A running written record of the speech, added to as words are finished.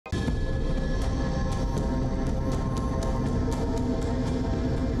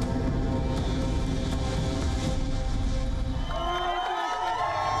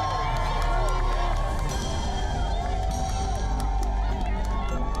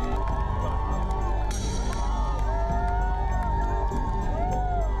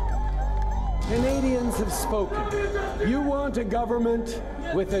Canadians have spoken. You want a government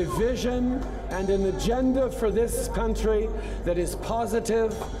with a vision and an agenda for this country that is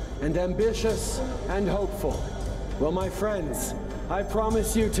positive and ambitious and hopeful. Well, my friends, I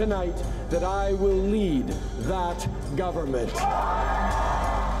promise you tonight that I will lead that government.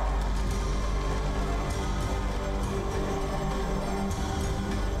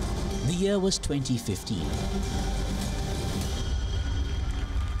 The year was 2015.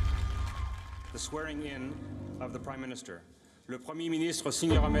 The swearing in of the Prime Minister. Le Premier Ministre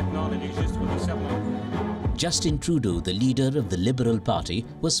signera maintenant le registre de serment. Justin Trudeau, the leader of the Liberal Party,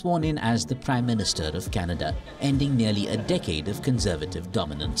 was sworn in as the Prime Minister of Canada, ending nearly a decade of Conservative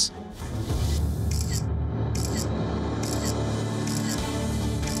dominance.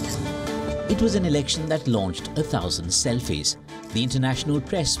 It was an election that launched 1,000 selfies. The international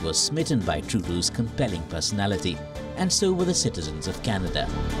press was smitten by Trudeau's compelling personality, and so were the citizens of Canada.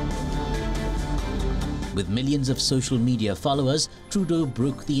 With millions of social media followers, Trudeau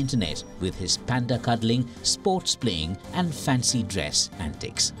broke the internet with his panda-cuddling, sports-playing and fancy dress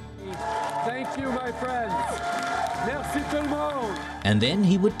antics. Thank you, my friends. Merci tout le monde. And then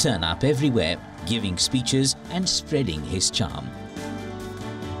he would turn up everywhere, giving speeches and spreading his charm.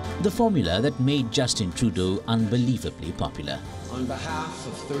 The formula that made Justin Trudeau unbelievably popular. On behalf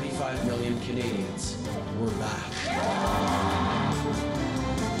of 35 million Canadians, we're back.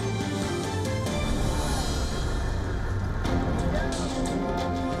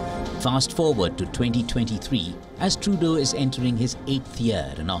 Fast forward to 2023, as Trudeau is entering his 8th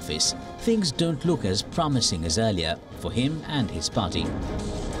year in office. Things don't look as promising as earlier for him and his party.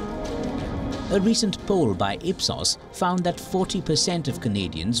 A recent poll by Ipsos found that 40% of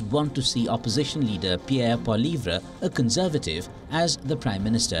Canadians want to see opposition leader Pierre Poilievre, a Conservative, as the Prime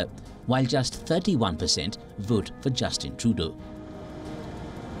Minister, while just 31% vote for Justin Trudeau.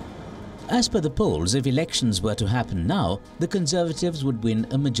 As per the polls, if elections were to happen now, the Conservatives would win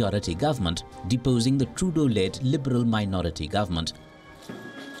a majority government, deposing the Trudeau-led Liberal minority government.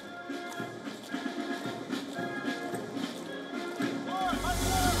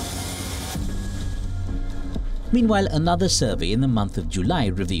 Meanwhile, another survey in the month of July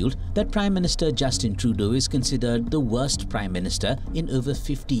revealed that Prime Minister Justin Trudeau is considered the worst Prime Minister in over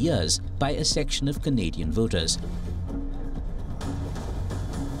 50 years by a section of Canadian voters.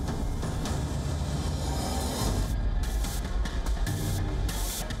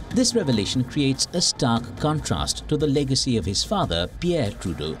 This revelation creates a stark contrast to the legacy of his father, Pierre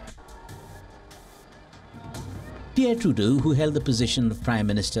Trudeau. Pierre Trudeau, who held the position of Prime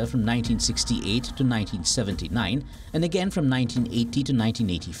Minister from 1968 to 1979 and again from 1980 to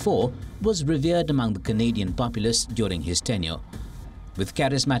 1984, was revered among the Canadian populace during his tenure. With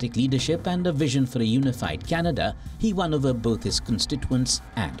charismatic leadership and a vision for a unified Canada, he won over both his constituents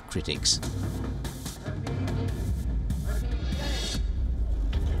and critics.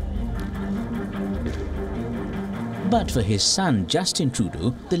 But for his son, Justin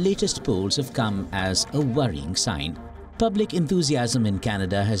Trudeau, the latest polls have come as a worrying sign. Public enthusiasm in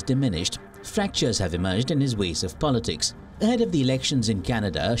Canada has diminished. Fractures have emerged in his ways of politics. Ahead of the elections in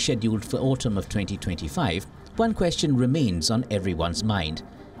Canada, scheduled for autumn of 2025, one question remains on everyone's mind.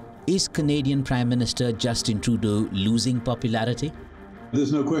 Is Canadian Prime Minister Justin Trudeau losing popularity?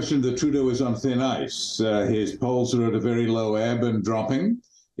 There's no question that Trudeau is on thin ice. His polls are at a very low ebb and dropping.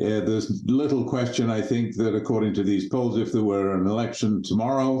 There's little question, I think, that according to these polls, if there were an election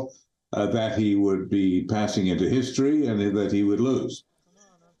tomorrow, that he would be passing into history and that he would lose.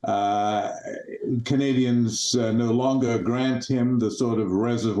 Canadians no longer grant him the sort of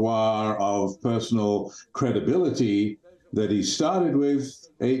reservoir of personal credibility that he started with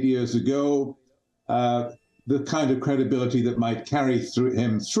 8 years ago, the kind of credibility that might carry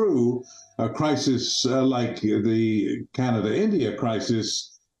him through a crisis like the Canada-India crisis,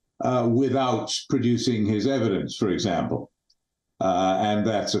 without producing his evidence, for example. And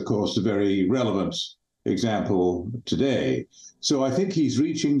that's, of course, a very relevant example today. So I think he's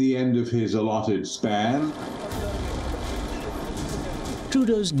reaching the end of his allotted span.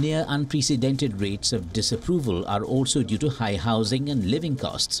 Trudeau's near unprecedented rates of disapproval are also due to high housing and living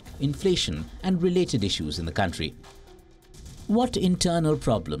costs, inflation, and related issues in the country. What internal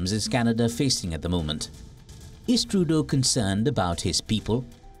problems is Canada facing at the moment? Is Trudeau concerned about his people?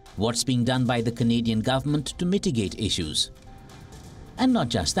 What's being done by the Canadian government to mitigate issues? And not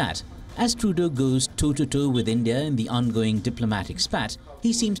just that, as Trudeau goes toe-to-toe with India in the ongoing diplomatic spat,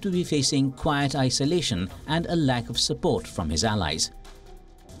 he seems to be facing quiet isolation and a lack of support from his allies.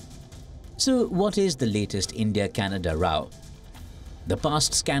 So what is the latest India-Canada row? The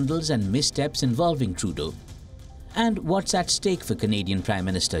past scandals and missteps involving Trudeau? And what's at stake for Canadian Prime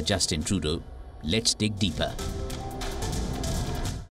Minister Justin Trudeau? Let's dig deeper.